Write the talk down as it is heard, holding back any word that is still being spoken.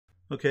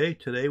Okay,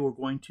 today we're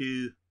going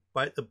to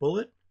bite the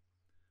bullet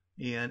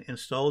and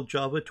install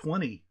Java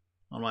 20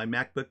 on my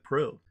MacBook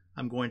Pro.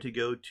 I'm going to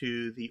go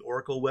to the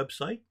Oracle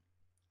website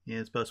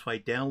and specify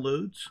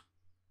downloads.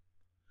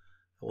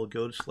 I will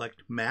go to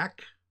select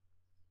Mac,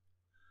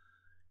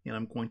 and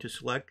I'm going to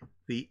select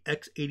the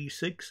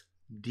x86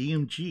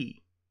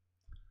 DMG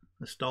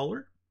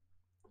installer.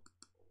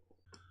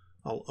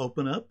 I'll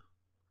open up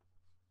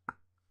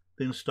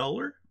the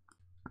installer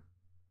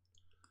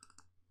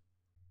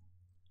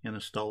and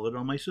install it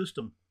on my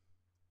system.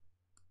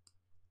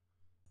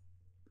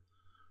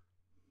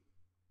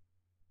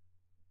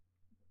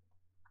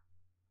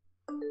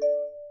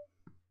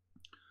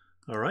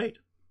 All right,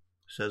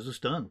 says it's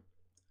done.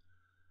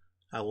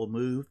 I will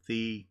move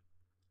the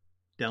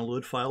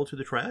download file to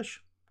the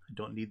trash. I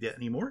don't need that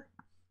anymore.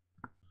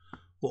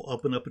 We'll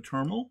open up a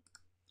terminal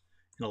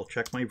and I'll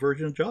check my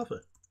version of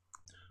Java.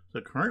 So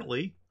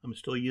currently I'm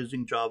still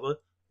using Java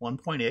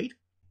 1.8.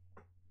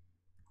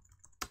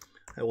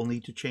 I will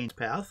need to change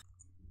path.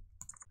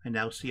 I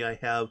now see I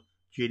have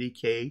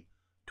JDK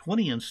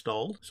 20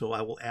 installed, so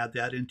I will add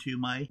that into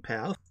my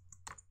path.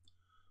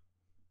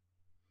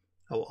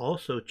 I will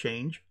also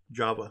change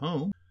Java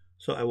Home.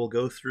 So I will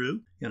go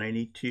through and I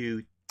need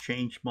to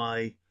change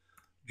my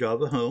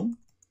Java Home.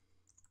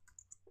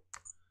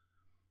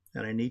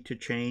 And I need to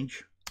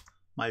change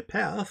my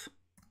path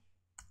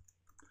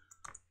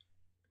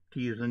to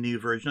use a new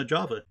version of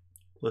Java.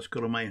 Let's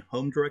go to my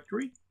home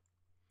directory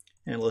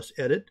and let's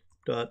edit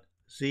 .zshrc.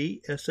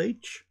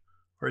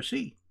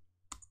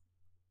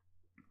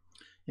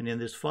 And in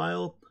this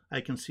file,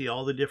 I can see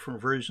all the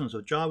different versions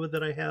of Java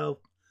that I have.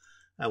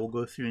 I will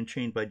go through and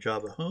change my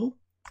Java Home.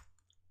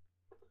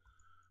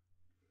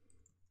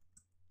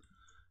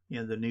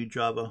 And the new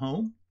Java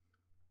Home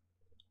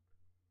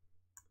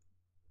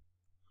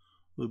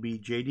will be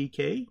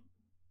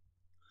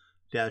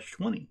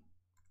JDK-20.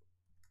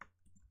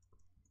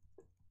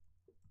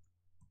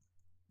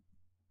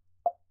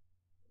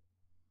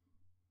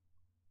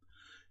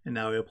 And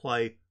now I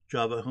apply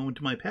Java Home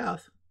to my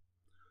path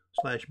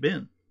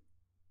 /bin.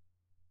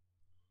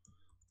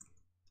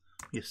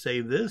 You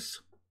save this.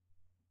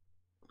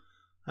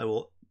 I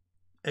will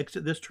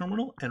exit this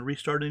terminal and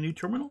restart a new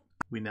terminal.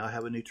 We now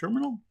have a new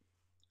terminal.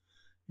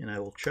 And I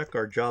will check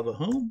our Java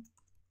Home.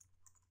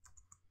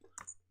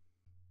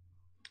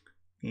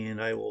 And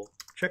I will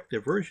check the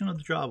version of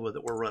the Java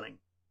that we're running.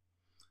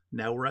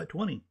 Now we're at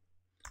 20.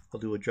 I'll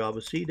do a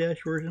Java C-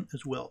 version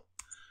as well.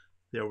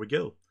 There we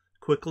go.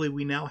 Quickly,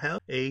 we now have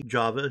a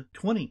Java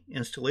 20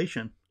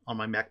 installation on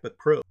my MacBook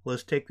Pro.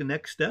 Let's take the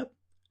next step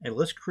and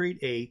let's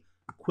create a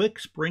quick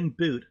Spring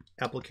Boot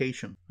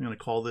application. I'm going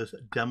to call this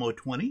Demo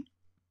 20.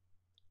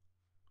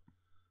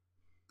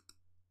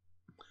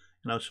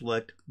 And I'll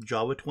select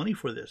Java 20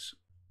 for this.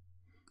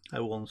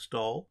 I will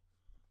install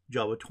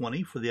Java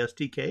 20 for the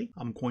SDK.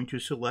 I'm going to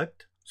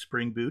select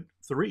Spring Boot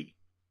 3.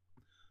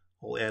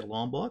 I'll add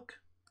Lombok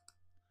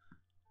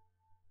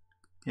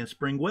and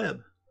Spring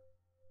Web.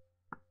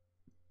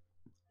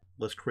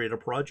 Let's create a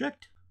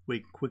project. We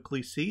can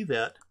quickly see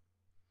that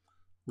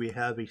we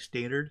have a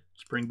standard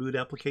Spring Boot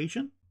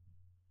application.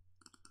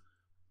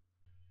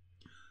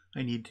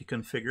 I need to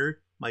configure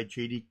my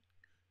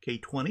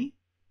JDK 20.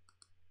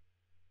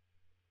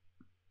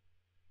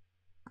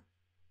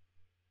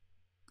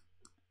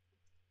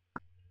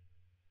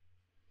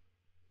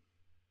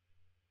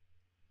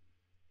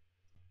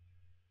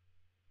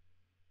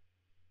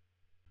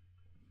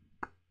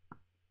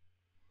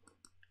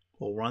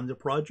 We'll run the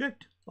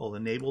project. I'll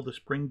enable the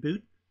Spring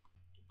Boot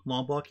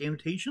Lombok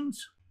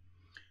annotations.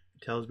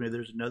 It tells me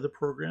there's another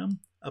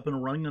program up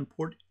and running on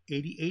port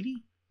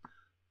 8080.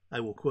 I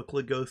will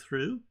quickly go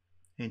through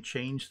and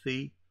change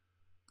the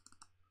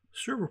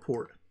server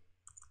port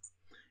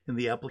in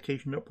the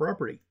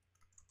application.property.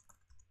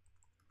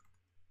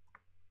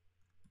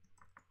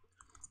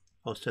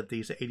 I'll set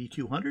these at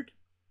 8200.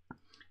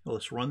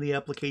 Let's run the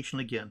application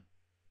again.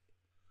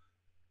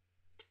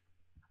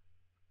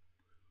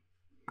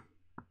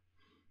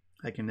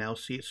 I can now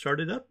see it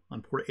started up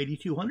on port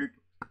 8200.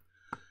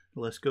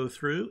 Let's go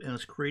through and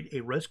let's create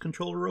a REST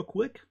controller real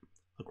quick.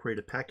 I'll create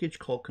a package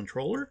called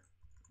controller.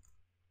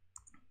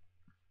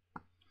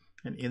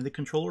 And in the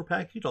controller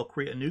package, I'll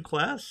create a new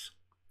class.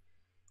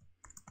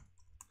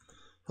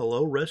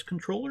 Hello REST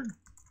controller.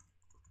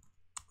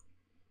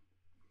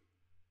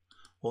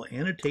 I'll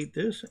annotate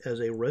this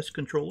as a REST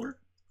controller.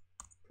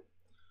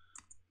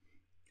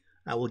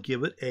 I will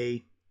give it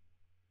a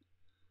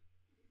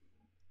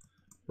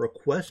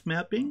request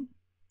mapping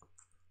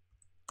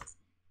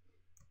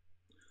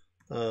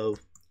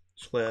of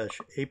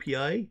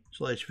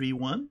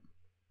 /API/v1.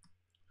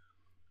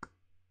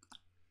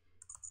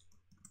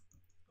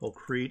 I'll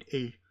create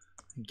a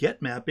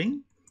get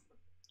mapping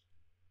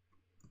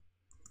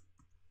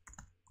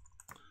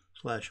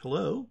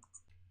 /hello.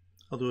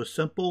 I'll do a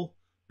simple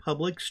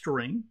public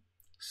string,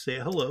 say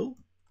hello,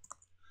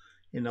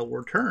 and I'll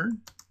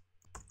return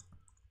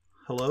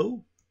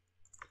hello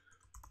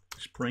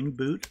Spring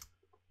Boot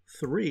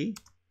 3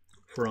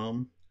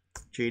 from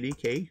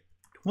JDK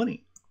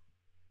 20.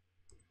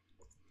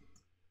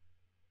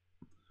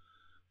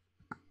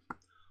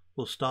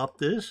 We'll stop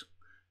this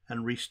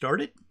and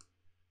restart it.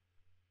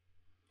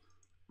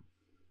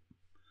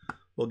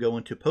 We'll go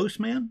into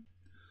Postman,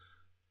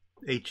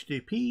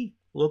 HTTP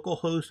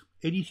localhost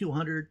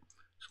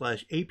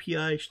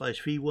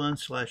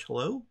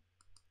 8200/API/v1/hello.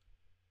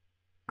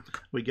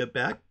 We get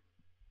back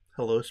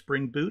hello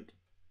Spring Boot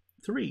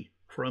 3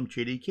 from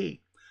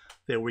JDK.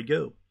 There we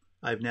go.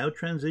 I've now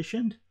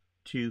transitioned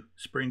to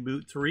Spring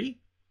Boot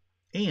 3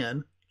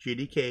 and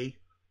JDK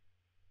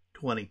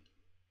 20.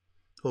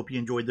 Hope you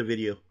enjoyed the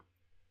video.